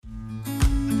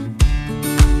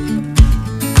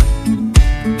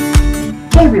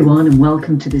Hey everyone, and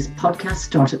welcome to this podcast,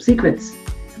 Startup Secrets.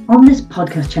 On this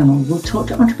podcast channel, we'll talk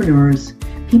to entrepreneurs,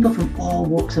 people from all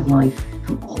walks of life,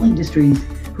 from all industries,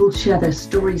 who will share their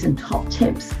stories and top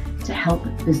tips to help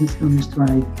business owners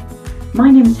thrive.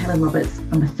 My name is Helen Roberts.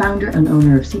 I'm the founder and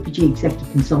owner of CPG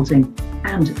Executive Consulting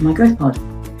and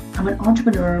MyGrowthPod. I'm an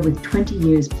entrepreneur with 20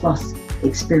 years plus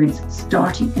experience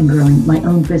starting and growing my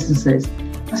own businesses,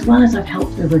 as well as I've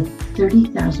helped over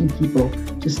 30,000 people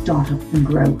to start up and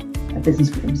grow a business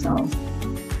for themselves.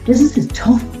 Business is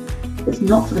tough. It's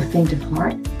not for the faint of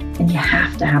heart, and you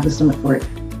have to have the stomach for it.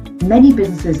 Many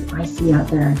businesses I see out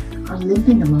there are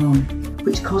limping along,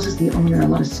 which causes the owner a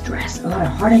lot of stress, a lot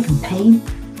of heartache and pain,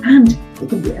 and it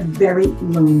can be a very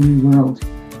lonely world.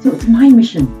 So it's my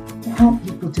mission to help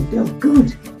people to build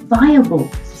good,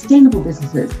 viable, sustainable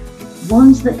businesses,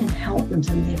 ones that can help them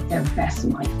to live their best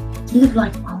life, to live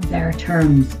life on their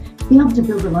terms, be able to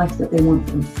build a life that they want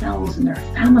for themselves and their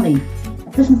family, a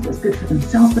business that's good for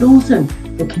themselves, but also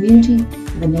the community,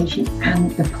 for the nation, and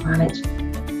the planet.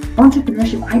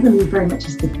 Entrepreneurship, I believe, very much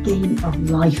is the game of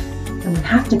life, and we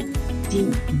have to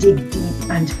dig deep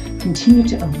and continue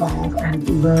to evolve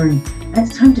and learn. And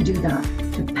it's time to do that,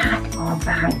 to pack our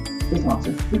bag with lots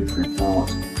of food for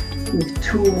thought, with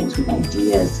tools, with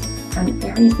ideas, and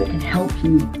areas that can help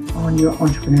you on your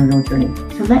entrepreneurial journey.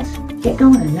 So let's get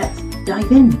going and let's dive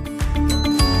in.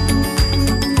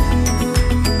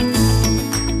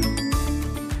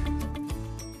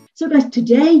 So guys,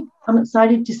 today I'm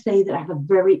excited to say that I have a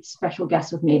very special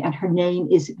guest with me, and her name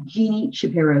is Jeannie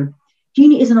Shapiro.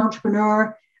 Jeannie is an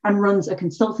entrepreneur and runs a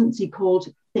consultancy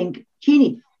called Think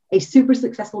Jeannie, a super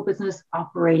successful business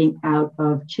operating out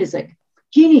of Chiswick.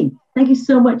 Jeannie, thank you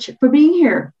so much for being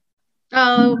here.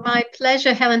 Oh, my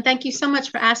pleasure, Helen. Thank you so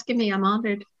much for asking me. I'm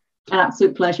honored. An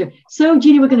absolute pleasure. So,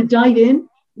 Jeannie, we're going to dive in.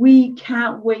 We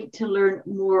can't wait to learn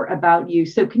more about you.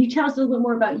 So can you tell us a little bit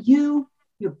more about you,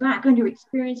 your background, your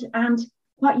experience, and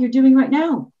what you're doing right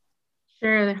now?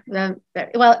 Sure.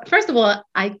 Well, first of all,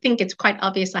 I think it's quite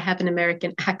obvious I have an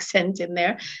American accent in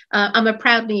there. I'm a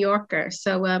proud New Yorker.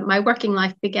 So my working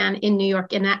life began in New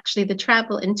York in actually the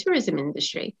travel and tourism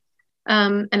industry.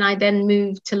 And I then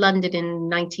moved to London in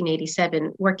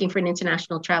 1987, working for an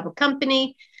international travel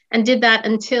company, and did that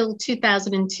until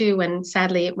 2002, when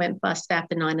sadly it went bust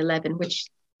after 9/11, which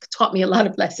taught me a lot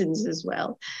of lessons as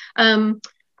well.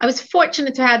 I was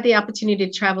fortunate to have the opportunity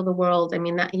to travel the world. I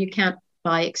mean, that you can't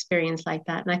buy experience like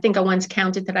that. And I think I once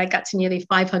counted that I got to nearly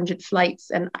 500 flights,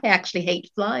 and I actually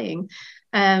hate flying.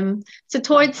 So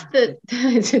towards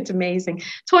it's amazing.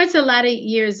 Towards the latter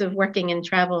years of working in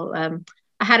travel,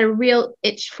 I had a real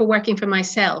itch for working for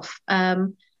myself.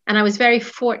 And I was very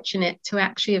fortunate to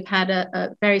actually have had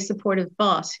a very supportive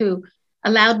boss who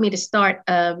allowed me to start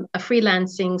a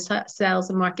freelancing sales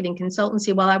and marketing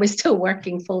consultancy while I was still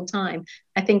working full time.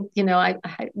 I think, I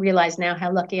realize now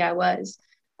how lucky I was.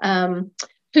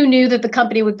 Who knew that the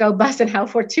company would go bust, and how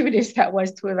fortuitous that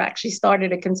was to have actually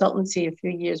started a consultancy a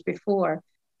few years before.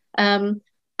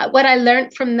 What I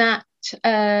learned from that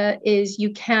is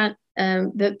you can't,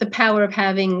 the power of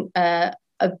having a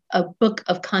book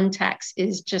of contacts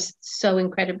is just so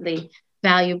incredibly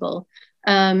valuable.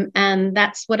 And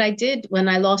that's what I did when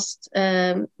I lost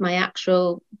my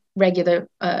actual regular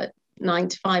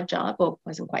 9-to-5 job. Well, it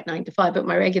wasn't quite 9 to 5, but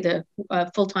my regular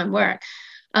full-time work.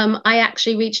 I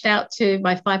actually reached out to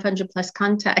my 500 plus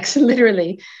contacts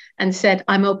literally and said,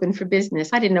 I'm open for business.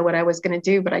 I didn't know what I was going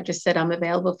to do, but I just said, I'm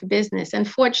available for business. And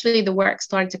fortunately, the work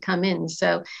started to come in.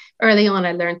 So early on,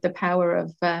 I learned the power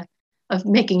of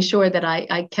making sure that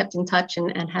I kept in touch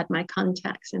and had my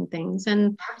contacts and things.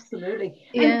 And absolutely.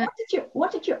 Yeah. And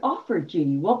what did you offer,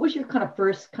 Jeannie? What was your kind of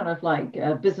first kind of like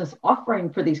business offering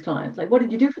for these clients? Like, what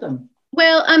did you do for them?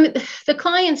 Well, the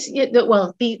clients,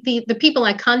 the people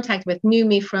I contact with knew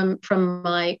me from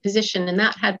my position, and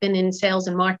that had been in sales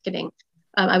and marketing.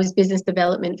 I was business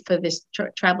development for this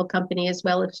travel company as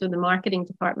well as for the marketing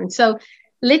department. So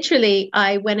literally,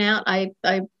 I went out, I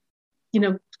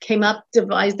came up,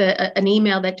 devised an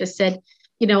email that just said,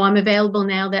 I'm available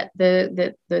now that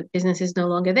the business is no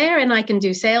longer there, and I can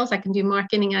do sales, I can do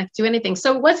marketing, I can do anything.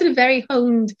 So it wasn't a very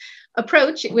honed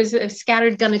approach. It was a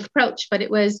scattergun approach, but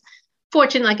it was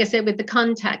fortunate, like I said, with the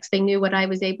contacts, they knew what I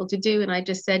was able to do. And I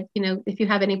just said, if you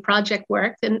have any project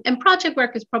work, and project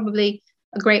work is probably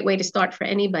a great way to start for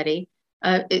anybody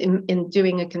in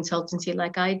doing a consultancy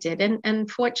like I did. And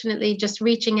fortunately, just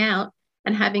reaching out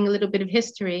and having a little bit of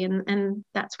history, and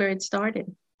that's where it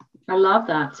started. I love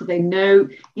that. So they know,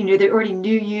 they already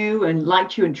knew you and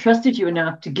liked you and trusted you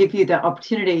enough to give you that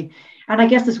opportunity. And I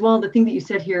guess as well, the thing that you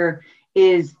said here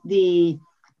is the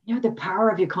the power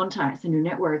of your contacts and your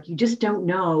network. You just don't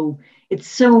know. It's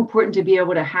so important to be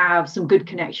able to have some good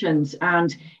connections.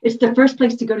 And it's the first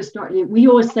place to go to start. We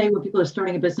always say when people are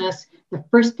starting a business, the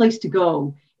first place to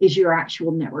go is your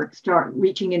actual network. Start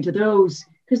reaching into those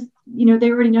because,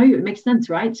 they already know you. It makes sense,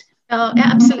 right? Oh,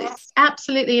 absolutely.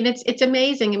 Absolutely. And it's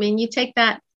amazing. I mean, you take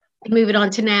that and move it on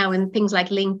to now and things like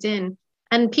LinkedIn.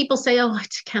 And people say, oh, I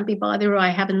can't be bothered, or I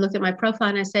haven't looked at my profile.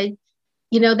 And I say,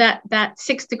 that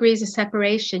 6 degrees of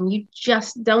separation, you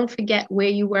just don't forget where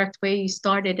you worked, where you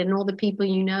started, and all the people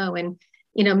and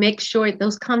make sure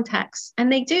those contacts, and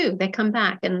they come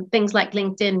back, and things like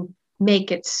LinkedIn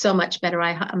make it so much better.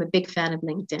 I'm a big fan of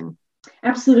LinkedIn.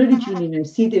 Absolutely, Jeannie. I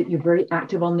see that you're very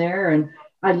active on there, and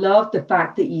I love the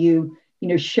fact that you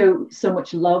show so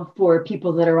much love for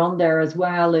people that are on there as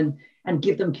well, and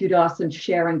give them kudos and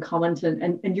share and comment,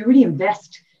 and you really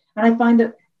invest. And I find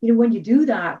that when you do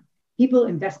that, people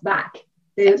invest back.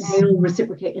 They'll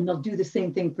reciprocate, and they'll do the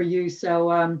same thing for you.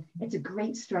 So it's a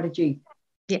great strategy.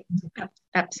 Yeah,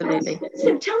 absolutely.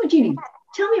 So tell me, Jeannie,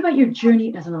 about your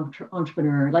journey as an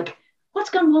entrepreneur. Like,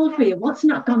 what's gone well for you? What's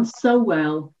not gone so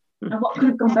well? And what could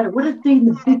have gone better? What have been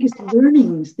the biggest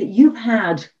learnings that you've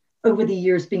had over the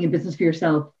years being in business for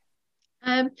yourself?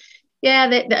 There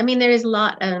is a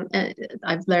lot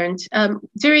I've learned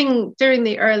during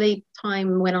the early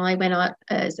time when I went out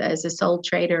as a sole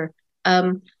trader.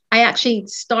 I actually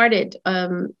started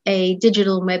a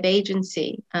digital web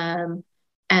agency, and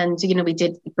we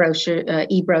did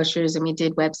e-brochures, and we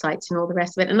did websites and all the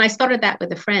rest of it. And I started that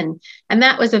with a friend, and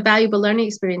that was a valuable learning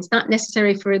experience, not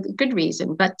necessarily for a good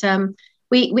reason, but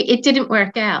it didn't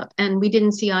work out, and we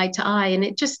didn't see eye to eye, and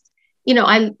it just.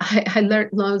 I learned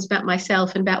loads about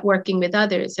myself and about working with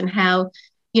others, and how,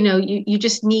 you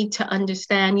just need to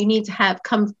understand, you need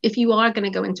to if you are going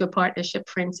to go into a partnership,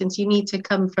 for instance, you need to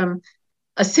come from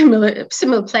a similar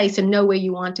place and know where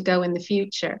you want to go in the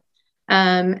future.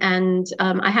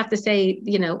 I have to say,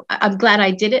 I'm glad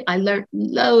I did it. I learned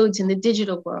loads in the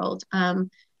digital world.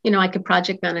 I could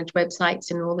project manage websites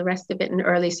and all the rest of it, and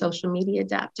early social media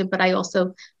adaptive, but I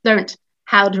also learned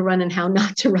how to run and how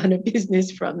not to run a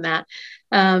business from that.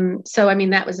 So,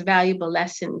 that was a valuable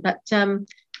lesson. But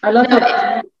I love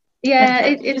that.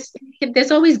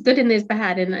 There's always good and there's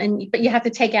bad, but you have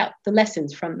to take out the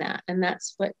lessons from that, and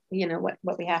that's what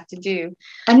what we have to do.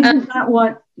 And isn't that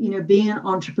what being an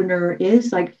entrepreneur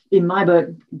is? Like, in my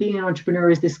book, being an entrepreneur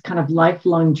is this kind of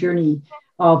lifelong journey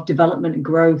of development and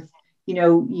growth.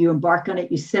 You embark on it,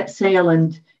 you set sail,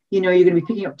 and you're going to be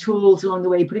picking up tools along the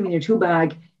way, putting them in your tool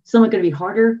bag. Some are going to be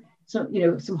harder, so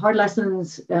some hard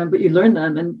lessons, but you learn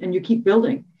them, and you keep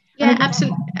building. Yeah,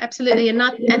 absolutely, and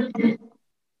not.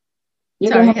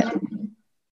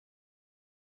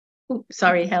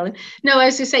 Sorry, Helen. No, I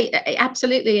was going to say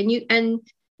absolutely, and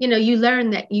you learn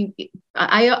that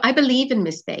I believe in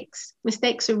mistakes.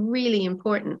 Mistakes are really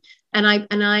important, and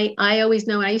I always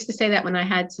know. I used to say that when I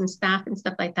had some staff and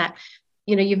stuff like that.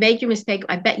 You made your mistake.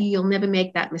 I bet you'll never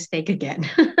make that mistake again.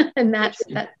 And that's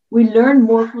that. We learn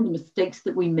more from the mistakes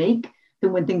that we make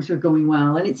than when things are going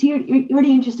well. And it's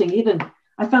really interesting. Even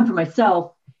I found for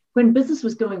myself, when business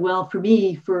was going well for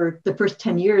me for the first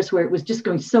 10 years, where it was just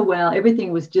going so well,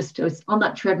 everything was I was on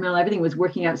that treadmill, everything was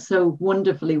working out so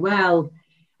wonderfully well.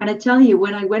 And I tell you,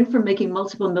 when I went from making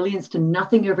multiple millions to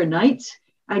nothing overnight,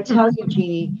 I tell you,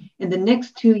 Jeannie, in the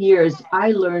next 2 years,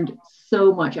 I learned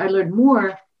so much. I learned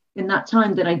more in that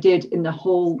time than I did in the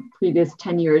whole previous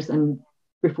 10 years and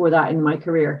before that in my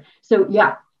career. So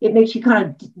yeah, it makes you kind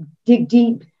of dig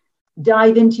deep,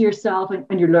 dive into yourself,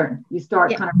 and you learn. You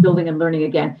start kind of building and learning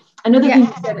again. Another thing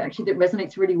you said actually that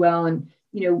resonates really well, and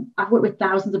I've worked with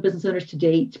thousands of business owners to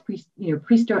date,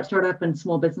 pre-start, startup, and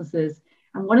small businesses.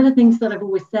 And one of the things that I've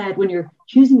always said, when you're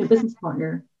choosing a business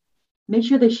partner, make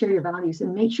sure they share your values,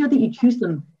 and make sure that you choose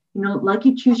them, like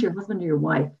you choose your husband or your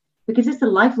wife, because it's a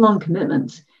lifelong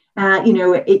commitment.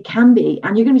 It can be,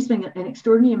 and you're going to be spending an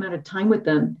extraordinary amount of time with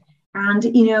them. And,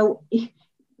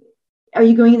 are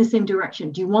you going in the same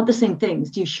direction? Do you want the same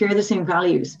things? Do you share the same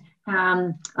values?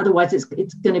 Otherwise,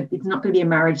 it's not going to be a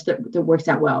marriage that works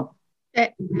out well.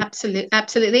 Absolutely.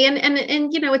 And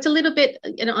it's a little bit,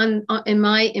 in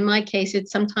my case,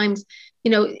 it's sometimes,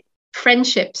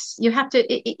 friendships, you have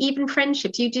to, even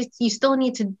friendships, you still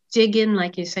need to dig in,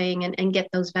 like you're saying, and get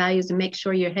those values and make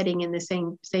sure you're heading in the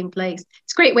same place.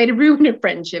 It's a great way to ruin a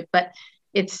friendship, but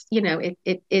it's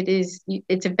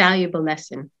it's a valuable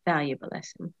lesson.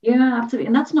 Yeah, absolutely.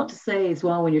 And that's not to say as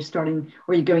well, when you're starting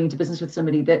or you're going into business with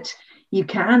somebody, that you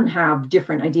can have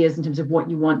different ideas in terms of what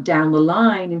you want down the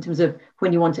line, in terms of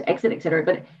when you want to exit, etc.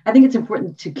 But I think it's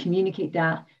important to communicate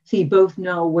that so you both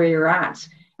know where you're at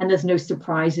and there's no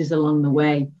surprises along the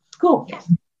way. Cool. Yes.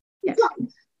 Yes.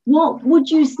 What would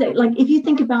you say, like, if you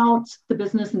think about the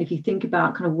business and if you think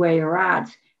about kind of where you're at,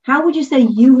 how would you say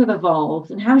you have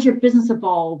evolved and how's your business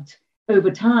evolved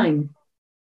over time?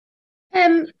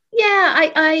 Yeah,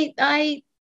 I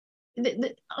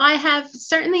have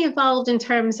certainly evolved in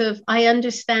terms of I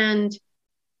understand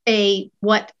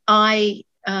what I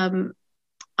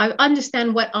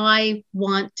understand what I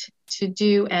want to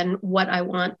do and what I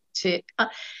want to.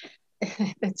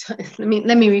 Let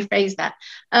me rephrase that.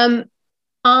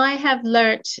 I have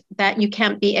learned that you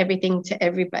can't be everything to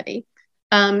everybody.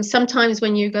 Sometimes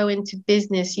when you go into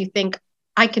business, you think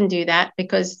I can do that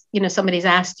because somebody's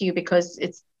asked you because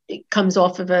it comes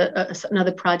off of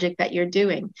another project that you're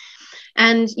doing,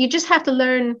 and you just have to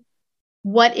learn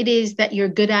what it is that you're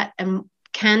good at and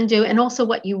can do, and also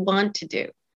what you want to do.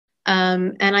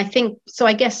 And I think so.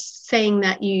 I guess saying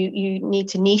that you need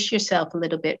to niche yourself a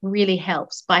little bit really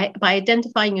helps by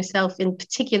identifying yourself in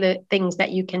particular things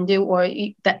that you can do, or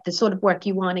that the sort of work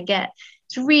you want to get.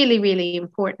 It's really, really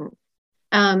important,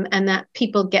 and that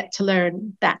people get to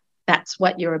learn that that's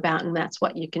what you're about and that's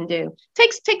what you can do.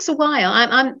 Takes a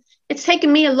while. It's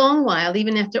taken me a long while,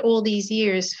 even after all these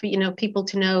years, for people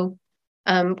to know.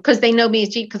 Because they know me as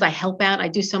G, because I help out, I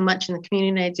do so much in the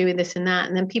community, I do this and that,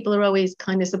 and then people are always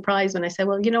kind of surprised when I say,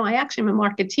 well, I actually am a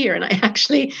marketeer, and I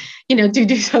actually,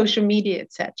 do social media,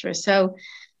 etc. So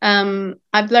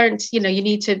I've learned, you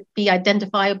need to be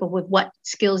identifiable with what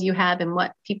skills you have and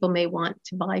what people may want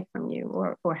to buy from you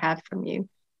or have from you.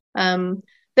 Some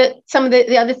of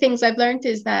the other things I've learned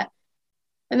is that.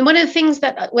 And one of the things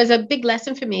that was a big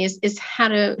lesson for me is how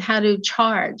to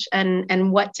charge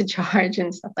and what to charge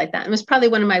and stuff like that. It was probably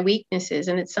one of my weaknesses,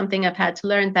 and it's something I've had to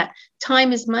learn, that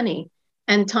time is money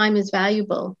and time is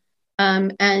valuable.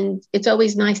 And it's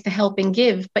always nice to help and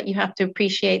give, but you have to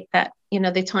appreciate that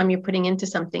the time you're putting into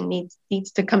something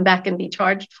needs to come back and be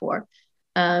charged for,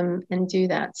 and do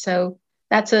that. So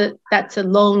that's a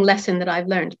long lesson that I've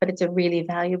learned, but it's a really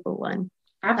valuable one.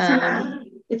 Absolutely.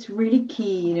 It's really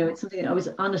key. It's something I was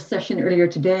on a session earlier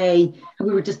today, and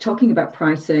we were just talking about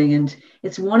pricing, and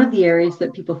it's one of the areas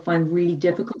that people find really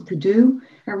difficult to do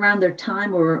around their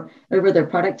time or over their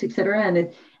product, etc.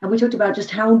 And we talked about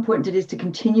just how important it is to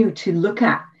continue to look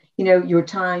at, your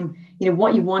time,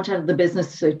 what you want out of the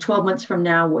business. So 12 months from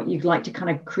now, what you'd like to kind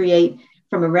of create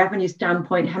from a revenue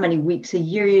standpoint, how many weeks a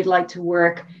year you'd like to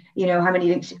work, how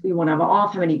many weeks you want to have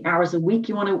off, how many hours a week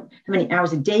how many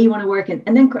hours a day you want to work, and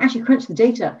then actually crunch the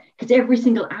data, because every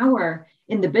single hour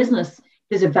in the business,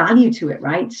 there's a value to it,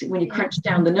 right? When you crunch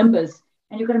down the numbers,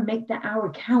 and you're going to make that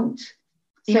hour count.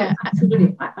 So yeah,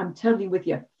 absolutely, I'm totally with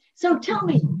you. So tell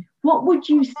me, what would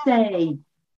you say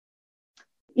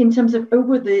in terms of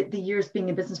over the years being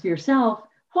in business for yourself,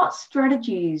 what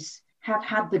strategies have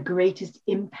had the greatest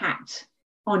impact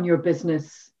on your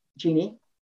business, Jeannie?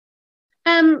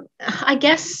 I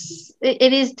guess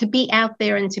it is to be out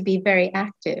there and to be very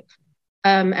active.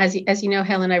 As you know,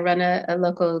 Helen, I run a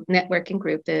local networking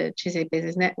group, the Chisholm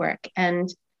Business Network, and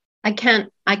I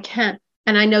can't,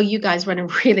 and I know you guys run a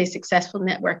really successful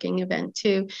networking event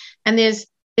too. And there's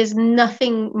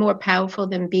nothing more powerful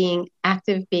than being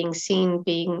active, being seen,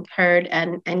 being heard,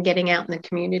 and getting out in the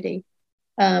community.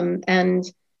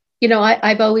 And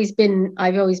I've always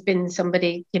been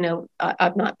somebody,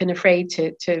 I've not been afraid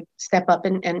to step up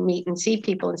and meet and see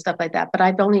people and stuff like that. But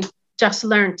I've only just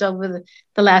learned over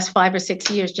the last 5 or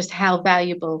 6 years just how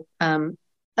valuable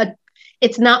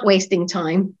it's not wasting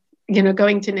time,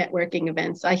 going to networking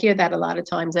events. I hear that a lot of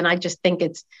times, and I just think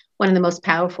it's one of the most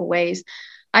powerful ways.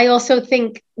 I also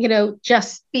think,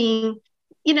 just being,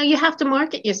 you have to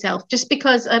market yourself. Just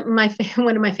because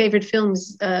one of my favorite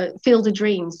films, Field of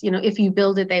Dreams, if you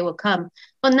build it, they will come.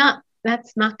 Well,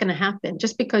 that's not going to happen.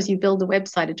 Just because you build a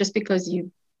website or just because you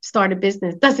start a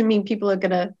business doesn't mean people are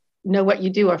going to know what you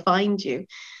do or find you.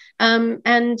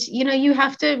 And, you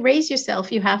have to raise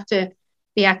yourself. You have to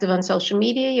be active on social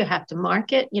media. You have to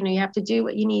market, you have to do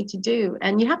what you need to do.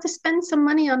 And you have to spend some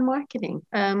money on marketing.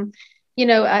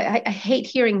 I hate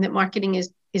hearing that marketing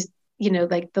is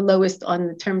like the lowest on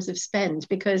the terms of spend,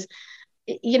 because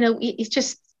it's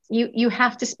just you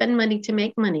have to spend money to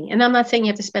make money. And I'm not saying you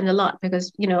have to spend a lot,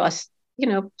 because us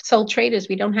sole traders,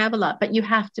 we don't have a lot, but you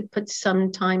have to put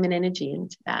some time and energy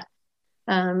into that,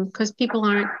 because people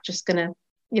aren't just gonna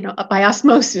by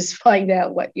osmosis find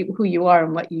out who you are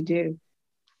and what you do.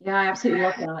 Yeah, I absolutely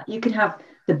love that. You could have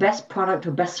the best product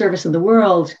or best service in the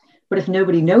world, but if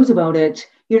nobody knows about it,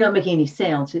 you're not making any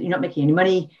sales, you're not making any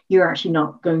money, you're actually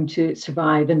not going to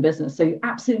survive in business. So you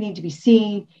absolutely need to be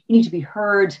seen, you need to be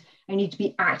heard, and you need to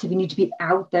be active, you need to be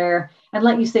out there. And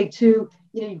like you say too,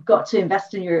 you've got to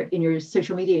invest in your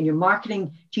social media and your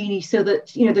marketing, Jeannie, so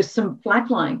that there's some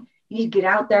pipeline. you need to get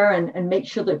out there and make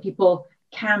sure that people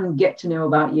can get to know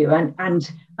about you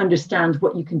and understand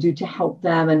what you can do to help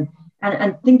them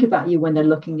and think about you when they're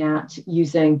looking at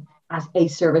using as a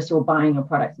service or buying a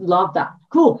product. Love that.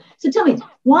 Cool. So tell me,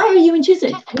 why are you in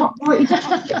Chiswick? What are you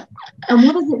doing? And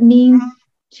what does it mean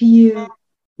to you,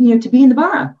 to be in the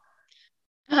borough?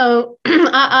 Oh,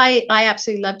 I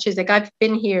absolutely love Chiswick. I've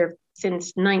been here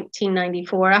since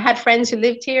 1994. I had friends who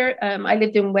lived here. I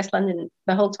lived in West London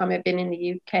the whole time I've been in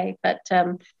the UK, but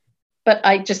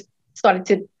I just started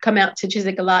to come out to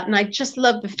Chiswick a lot, and I just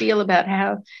love the feel about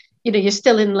how, you're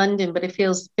still in London, but it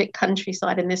feels a bit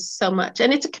countryside, and there's so much,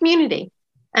 and it's a community,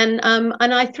 and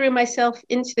I threw myself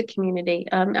into the community.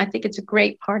 I think it's a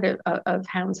great part of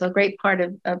Hounslow, a great part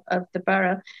of the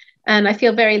borough. And I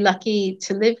feel very lucky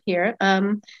to live here.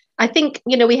 I think,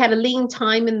 we had a lean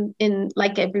time in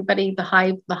like everybody, the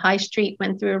high street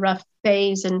went through a rough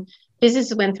phase and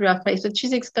businesses went through a rough phase. But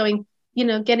Chiswick's going,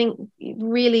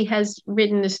 really has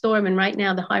ridden the storm. And right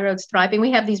now the high road's thriving.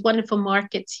 We have these wonderful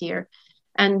markets here,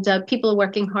 and people are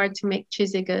working hard to make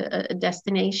Chiswick a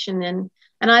destination. And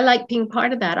I like being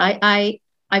part of that.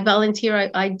 I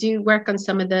volunteer. I do work on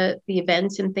some of the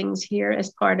events and things here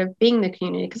as part of being the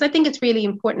community, because I think it's really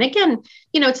important. Again,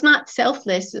 it's not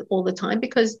selfless all the time,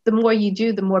 because the more you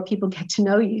do, the more people get to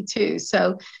know you too.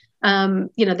 So,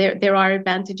 there are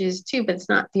advantages too, but it's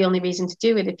not the only reason to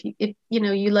do it. If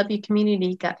you love your community,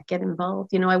 you got to get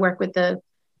involved. I work with the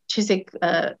Chiswick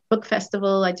Book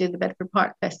Festival. I do the Bedford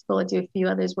Park Festival. I do a few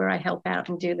others where I help out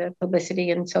and do the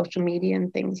publicity and social media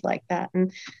and things like that.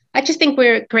 And I just think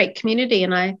we're a great community,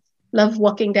 and I love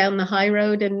walking down the high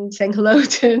road and saying hello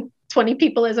to 20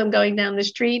 people as I'm going down the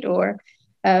street, or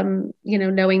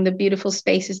knowing the beautiful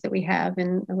spaces that we have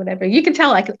and whatever. You can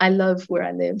tell I love where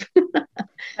I live.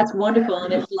 That's wonderful.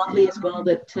 And it's lovely as well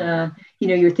that,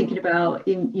 you're thinking about,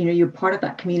 you're part of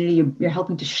that community, you're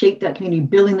helping to shape that community,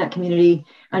 building that community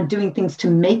and doing things to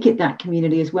make it that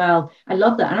community as well. I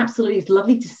love that. And absolutely, it's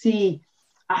lovely to see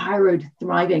a high road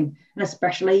thriving, and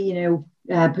especially,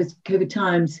 post-COVID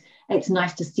times, it's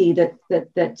nice to see that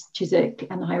Chiswick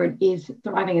and the high road is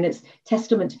thriving. And it's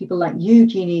testament to people like you,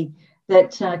 Jeannie,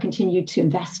 that continue to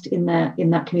invest in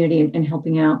that community and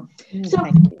helping out. So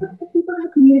people in the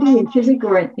community in Chiswick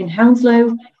or in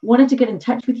Hounslow wanted to get in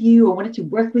touch with you or wanted to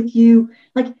work with you,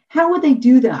 like how would they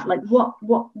do that? Like how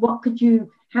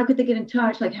could they get in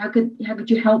touch? Like how could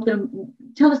you help them?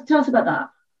 Tell us about that.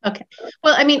 Okay.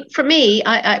 Well, I mean, for me,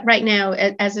 I right now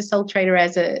as a sole trader,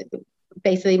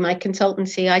 basically my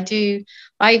consultancy,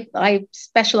 I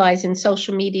specialize in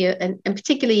social media and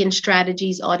particularly in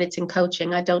strategies, audits, and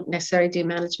coaching. I don't necessarily do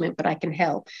management, but I can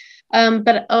help.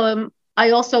 But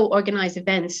I also organize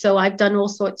events. So I've done all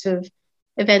sorts of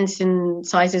events in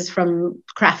sizes from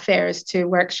craft fairs to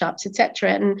workshops,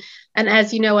 etc. And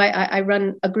as you know, I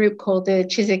run a group called the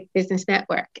Chiswick Business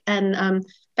Network, and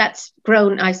that's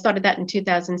grown. I started that in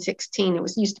 2016.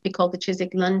 It used to be called the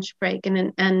Chiswick Lunch Break,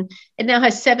 and it now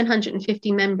has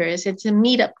 750 members. It's a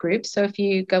meetup group. So if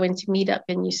you go into Meetup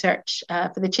and you search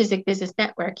for the Chiswick Business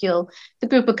Network, the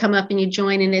group will come up and you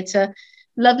join, and it's a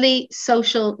lovely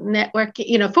social network,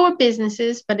 for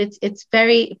businesses, but it's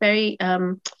very, very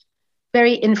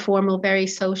very informal, very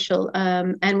social,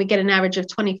 and we get an average of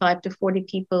 25 to 40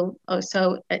 people or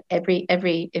so at every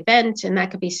event, and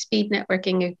that could be speed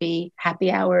networking, it could be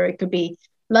happy hour, it could be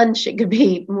lunch, it could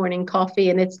be morning coffee,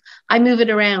 and I move it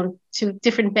around to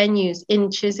different venues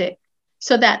in Chiswick,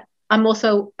 so that I'm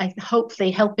also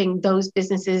hopefully helping those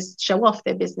businesses show off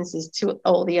their businesses to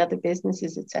all the other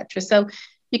businesses, etc. So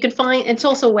you can find, it's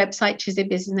also a website,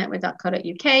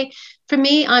 chiswickbusinessnetwork.co.uk. For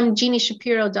me, I'm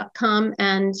jeannieshapiro.com,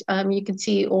 and you can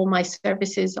see all my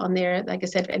services on there. Like I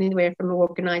said, anywhere from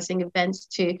organizing events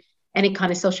to any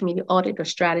kind of social media audit or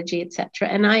strategy, etc.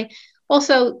 And I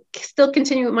also still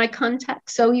continue with my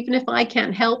contacts. So even if I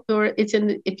can't help, or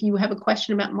if you have a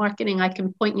question about marketing, I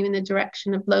can point you in the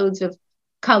direction of loads of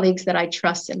colleagues that I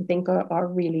trust and think are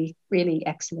really, really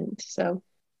excellent. So,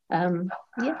 yeah.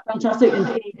 Fantastic.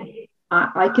 Indeed.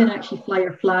 I can actually fly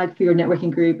your flag for your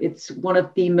networking group. It's one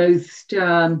of the most,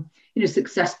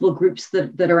 successful groups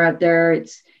that are out there.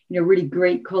 It's, really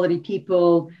great quality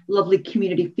people, lovely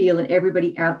community feel, and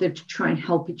everybody out there to try and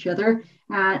help each other.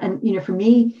 And for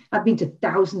me, I've been to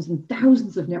thousands and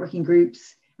thousands of networking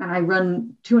groups, and I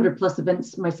run 200 plus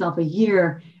events myself a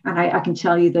year. And I can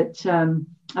tell you that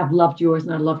I've loved yours,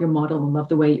 and I love your model, and love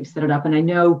the way you've set it up. And I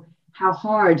know how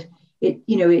hard I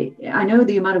know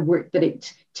the amount of work that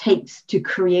it takes to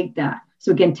create that.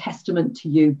 So again, testament to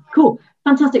you. Cool.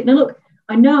 Fantastic. Now look,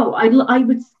 I know I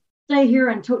would stay here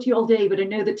and talk to you all day, but I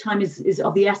know that time is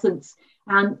of the essence.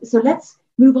 So let's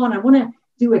move on. I want to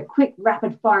do a quick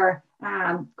rapid fire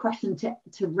question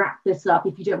to wrap this up,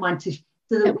 if you don't mind, so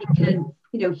that we can,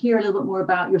 hear a little bit more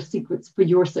about your secrets for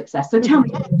your success. So tell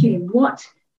me, Jeannie, what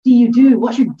do you do?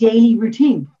 What's your daily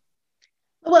routine?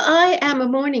 Well, I am a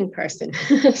morning person.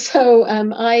 So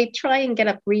I try and get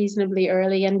up reasonably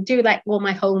early and do like all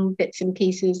my home bits and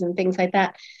pieces and things like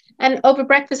that. And over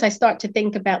breakfast, I start to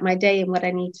think about my day and what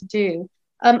I need to do.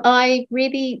 I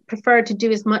really prefer to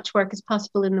do as much work as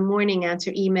possible in the morning,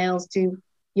 answer emails, do,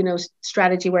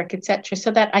 strategy work, etc., so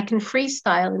that I can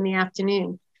freestyle in the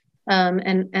afternoon,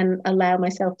 and allow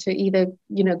myself to either,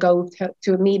 go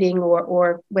to a meeting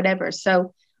or whatever.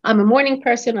 So I'm a morning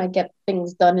person. I get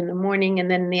things done in the morning,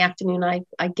 and then in the afternoon,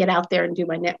 I get out there and do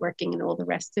my networking and all the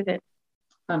rest of it.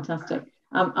 Fantastic.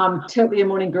 I'm totally a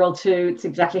morning girl too. It's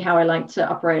exactly how I like to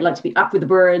operate. I like to be up with the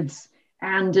birds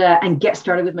and get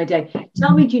started with my day.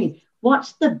 Tell me, Jeannie,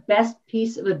 what's the best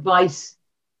piece of advice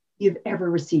you've ever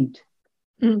received?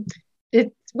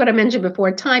 It's what I mentioned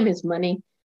before. Time is money.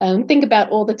 Think about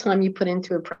all the time you put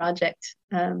into a project.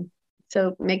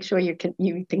 So make sure you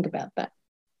think about that.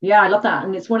 Yeah, I love that.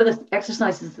 And it's one of the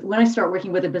exercises when I start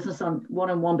working with a business on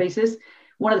one-on-one basis.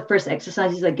 One of the first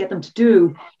exercises I get them to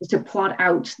do is to plot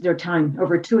out their time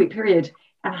over a 2-week period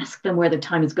and ask them where their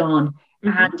time has gone.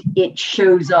 Mm-hmm. And it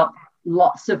shows up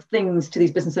lots of things to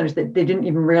these business owners that they didn't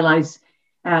even realize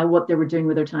what they were doing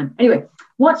with their time. Anyway,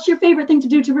 what's your favorite thing to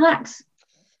do to relax?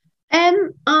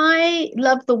 I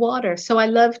love the water. So I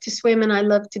love to swim and I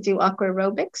love to do aqua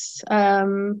aerobics.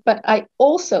 But I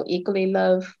also equally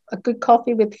love a good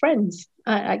coffee with friends.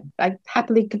 I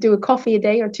happily could do a coffee a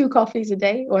day or 2 coffees a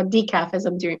day, or decaf as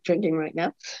I'm drinking right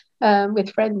now,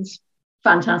 with friends.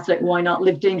 Fantastic. Why not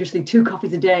live dangerously? 2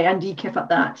 coffees a day and decaf at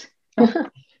that.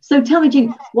 So tell me,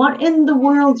 Jean, what in the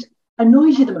world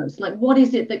annoys you the most? Like, what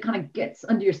is it that kind of gets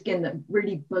under your skin that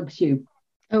really bugs you?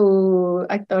 Oh,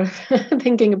 I thought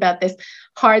thinking about this.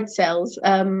 Hard sells.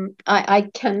 I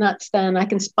cannot stand. I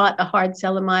can spot a hard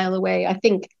sell a mile away. I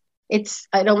think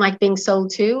I don't like being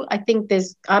sold to. I think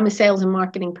I'm a sales and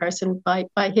marketing person by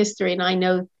history, and I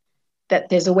know that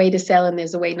there's a way to sell and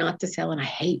there's a way not to sell, and I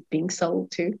hate being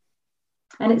sold to.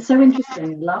 And it's so interesting.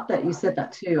 I love that you said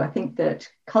that too. I think that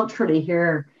culturally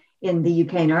here in the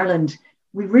UK and Ireland,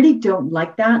 we really don't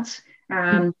like that.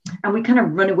 And we kind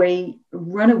of run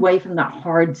away from that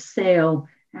hard sale.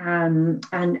 And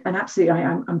absolutely,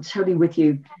 I'm totally with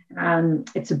you.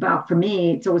 For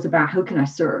me, it's always about how can I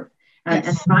serve? And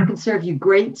if I can serve you,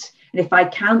 great. And if I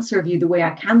can't serve you, the way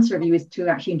I can serve you is to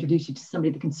actually introduce you to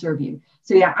somebody that can serve you.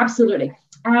 So yeah, absolutely.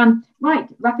 Right,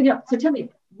 wrapping up. So tell me,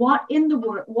 what in the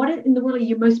world are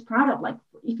you most proud of? Like,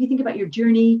 if you think about your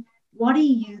journey, what are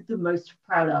you the most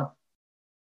proud of?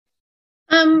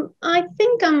 I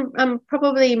think I'm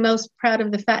probably most proud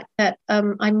of the fact that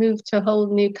I moved to a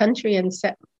whole new country and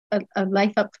set a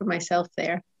life up for myself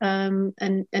there, and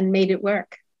made it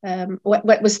work.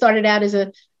 What was started out as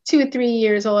a 2 or 3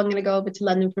 years, I'm going to go over to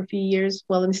London for a few years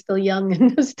while I'm still young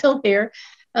and I'm still here.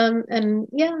 And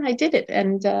yeah, I did it,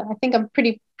 and I think I'm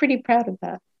pretty proud of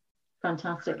that.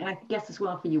 Fantastic. And I guess as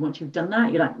well for you, once you've done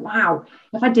that, you're like, wow,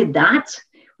 if I did that,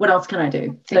 what else can I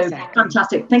do? So exactly.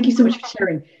 Fantastic. Thank you so much for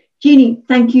sharing. Jeannie,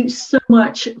 thank you so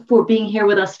much for being here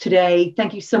with us today.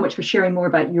 Thank you so much for sharing more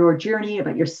about your journey,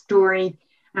 about your story,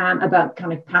 about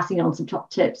kind of passing on some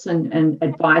top tips and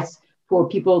advice for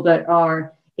people that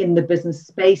are in the business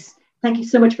space. Thank you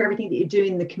so much for everything that you're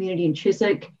doing in the community in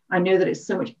Chiswick. I know that it's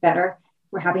so much better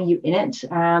for having you in it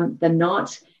than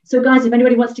not. So guys, if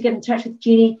anybody wants to get in touch with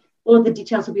Jeannie, all of the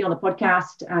details will be on the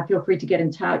podcast. Feel free to get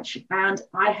in touch. And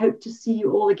I hope to see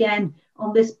you all again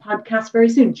on this podcast very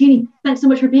soon. Jeannie, thanks so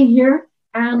much for being here.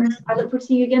 And I look forward to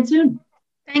seeing you again soon.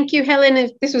 Thank you,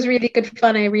 Helen. This was really good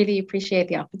fun. I really appreciate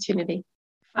the opportunity.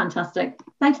 Fantastic.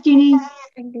 Thanks, Jeannie.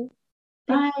 Thank you.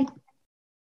 Bye.